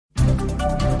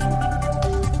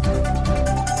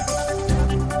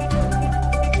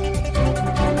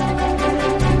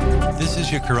This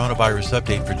is your coronavirus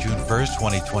update for June 1st,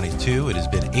 2022. It has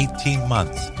been 18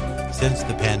 months since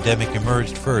the pandemic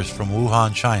emerged first from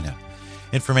Wuhan, China.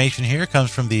 Information here comes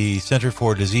from the Center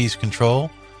for Disease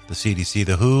Control, the CDC,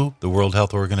 the WHO, the World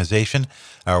Health Organization,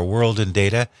 Our World in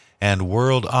Data, and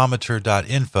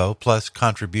worldometer.info, plus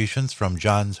contributions from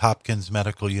Johns Hopkins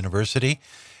Medical University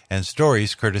and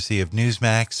stories courtesy of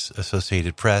Newsmax,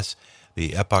 Associated Press,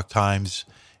 the Epoch Times,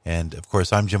 and, of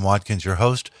course, I'm Jim Watkins, your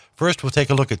host. First, we'll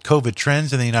take a look at COVID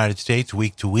trends in the United States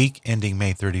week to week, ending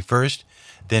May 31st.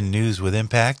 Then news with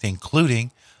impact,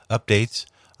 including updates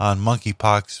on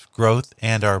monkeypox growth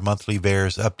and our monthly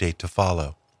VAERS update to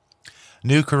follow.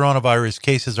 New coronavirus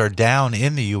cases are down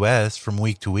in the U.S. from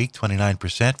week to week,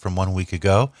 29% from 1 week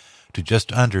ago, to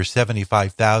just under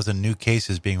 75,000 new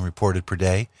cases being reported per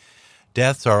day.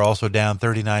 Deaths are also down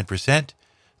 39%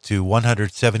 to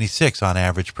 176 on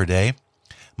average per day.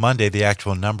 Monday, the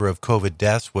actual number of COVID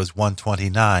deaths was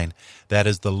 129. That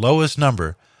is the lowest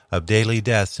number of daily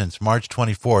deaths since March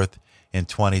 24th in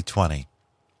 2020.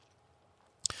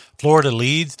 Florida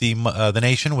leads the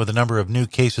nation with a number of new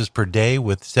cases per day,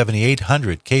 with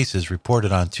 7,800 cases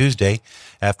reported on Tuesday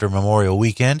after Memorial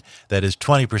Weekend. That is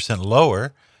 20%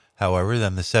 lower, however,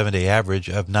 than the 7-day average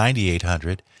of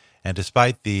 9,800. And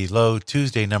despite the low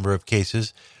Tuesday number of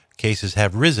cases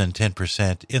have risen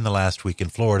 10% in the last week in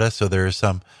Florida, so there is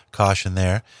some caution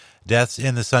there. Deaths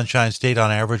in the Sunshine State on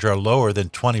average are lower than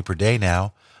 20 per day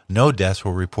now. No deaths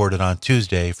were reported on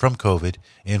Tuesday from COVID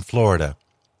in Florida.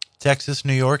 Texas,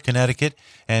 New York, Connecticut,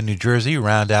 and New Jersey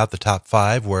round out the top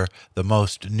 5 where the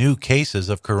most new cases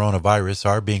of coronavirus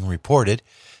are being reported.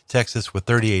 Texas with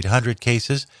 3,800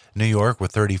 cases, New York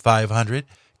with 3,500,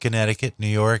 Connecticut, New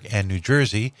York, and New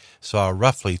Jersey saw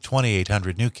roughly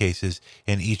 2,800 new cases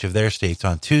in each of their states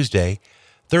on Tuesday.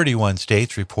 31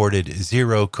 states reported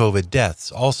 0 COVID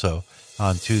deaths also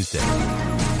on Tuesday.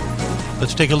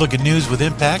 Let's take a look at news with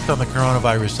impact on the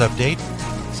coronavirus update.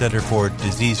 Center for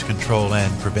Disease Control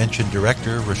and Prevention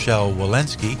Director Rochelle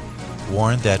Walensky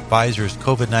warned that Pfizer's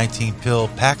COVID-19 pill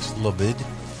Paxlovid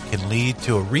can lead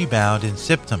to a rebound in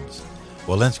symptoms.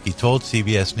 Walensky told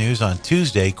CBS News on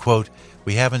Tuesday, quote,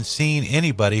 "We haven't seen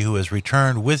anybody who has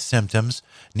returned with symptoms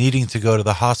needing to go to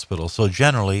the hospital, so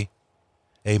generally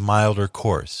a milder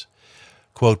course."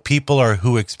 Quote, "People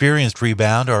who experienced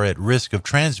rebound are at risk of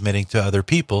transmitting to other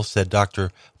people," said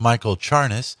Dr. Michael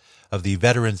Charnas of the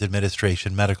Veterans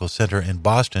Administration Medical Center in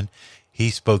Boston. He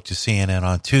spoke to CNN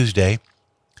on Tuesday.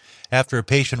 After a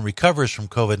patient recovers from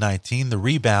COVID-19, the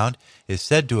rebound is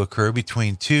said to occur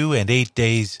between 2 and 8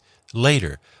 days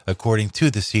later, according to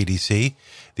the CDC.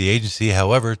 The agency,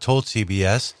 however, told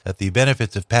CBS that the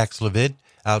benefits of Paxlovid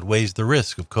outweighs the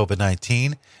risk of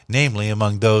COVID-19, namely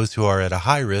among those who are at a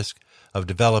high risk of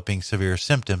developing severe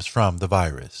symptoms from the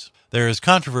virus. There is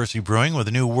controversy brewing with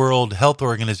a new World Health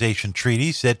Organization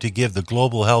treaty set to give the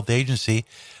Global Health Agency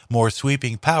more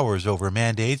sweeping powers over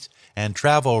mandates and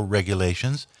travel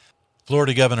regulations.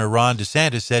 Florida Governor Ron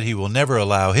DeSantis said he will never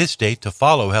allow his state to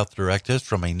follow health directives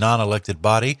from a non-elected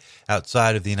body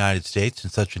outside of the United States,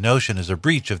 and such a notion is a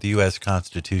breach of the U.S.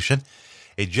 Constitution.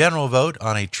 A general vote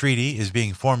on a treaty is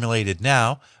being formulated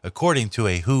now, according to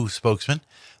a WHO spokesman.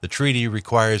 The treaty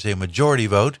requires a majority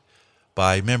vote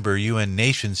by member UN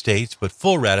nation states, but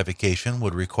full ratification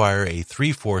would require a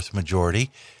 3/4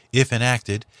 majority. If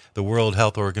enacted, the World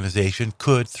Health Organization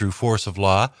could, through force of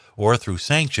law or through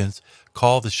sanctions,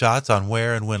 call the shots on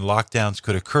where and when lockdowns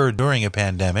could occur during a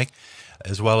pandemic,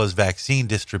 as well as vaccine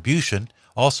distribution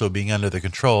also being under the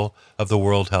control of the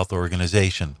World Health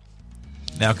Organization.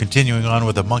 Now, continuing on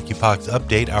with a monkeypox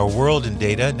update, Our World in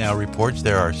Data now reports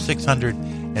there are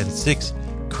 606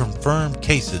 confirmed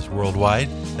cases worldwide.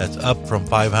 That's up from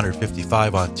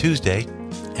 555 on Tuesday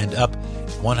and up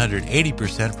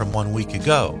 180% from 1 week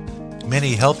ago.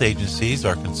 Many health agencies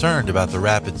are concerned about the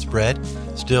rapid spread.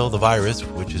 Still, the virus,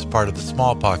 which is part of the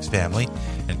smallpox family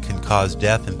and can cause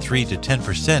death in 3 to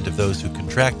 10% of those who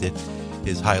contract it,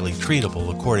 is highly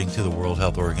treatable, according to the World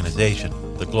Health Organization.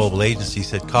 The global agency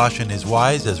said caution is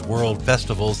wise as world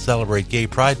festivals celebrate Gay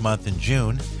Pride Month in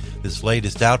June. This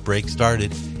latest outbreak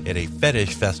started at a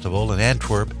fetish festival in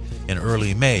Antwerp in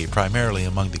early May, primarily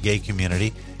among the gay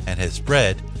community, and has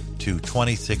spread to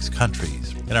 26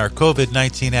 countries. In our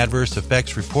COVID-19 adverse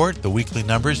effects report, the weekly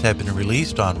numbers have been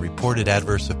released on reported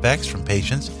adverse effects from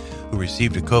patients who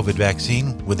received a COVID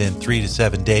vaccine within 3 to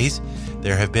 7 days.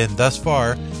 There have been thus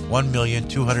far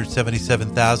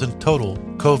 1,277,000 total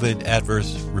COVID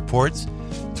adverse reports,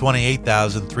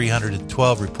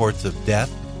 28,312 reports of death,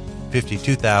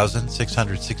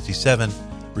 52,667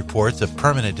 reports of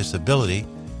permanent disability,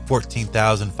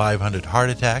 14,500 heart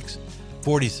attacks,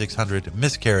 4,600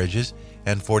 miscarriages,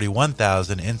 and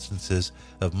 41,000 instances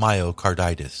of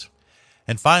myocarditis.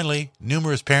 And finally,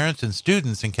 numerous parents and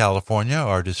students in California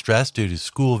are distressed due to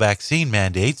school vaccine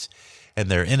mandates and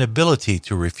their inability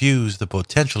to refuse the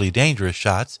potentially dangerous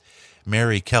shots.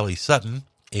 Mary Kelly Sutton,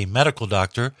 a medical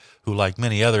doctor who, like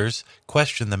many others,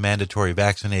 questioned the mandatory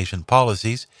vaccination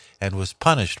policies and was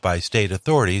punished by state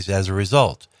authorities as a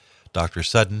result. Dr.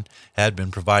 Sutton had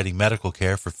been providing medical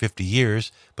care for 50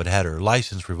 years, but had her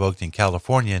license revoked in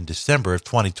California in December of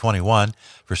 2021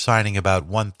 for signing about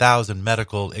 1,000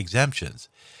 medical exemptions.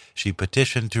 She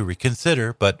petitioned to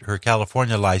reconsider, but her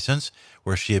California license,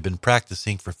 where she had been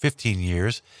practicing for 15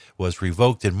 years, was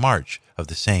revoked in March of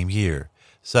the same year.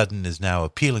 Sutton is now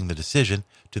appealing the decision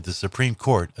to the Supreme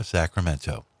Court of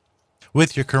Sacramento.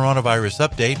 With your coronavirus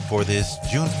update for this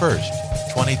June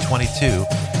 1st, 2022,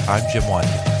 I'm Jim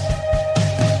Watkins.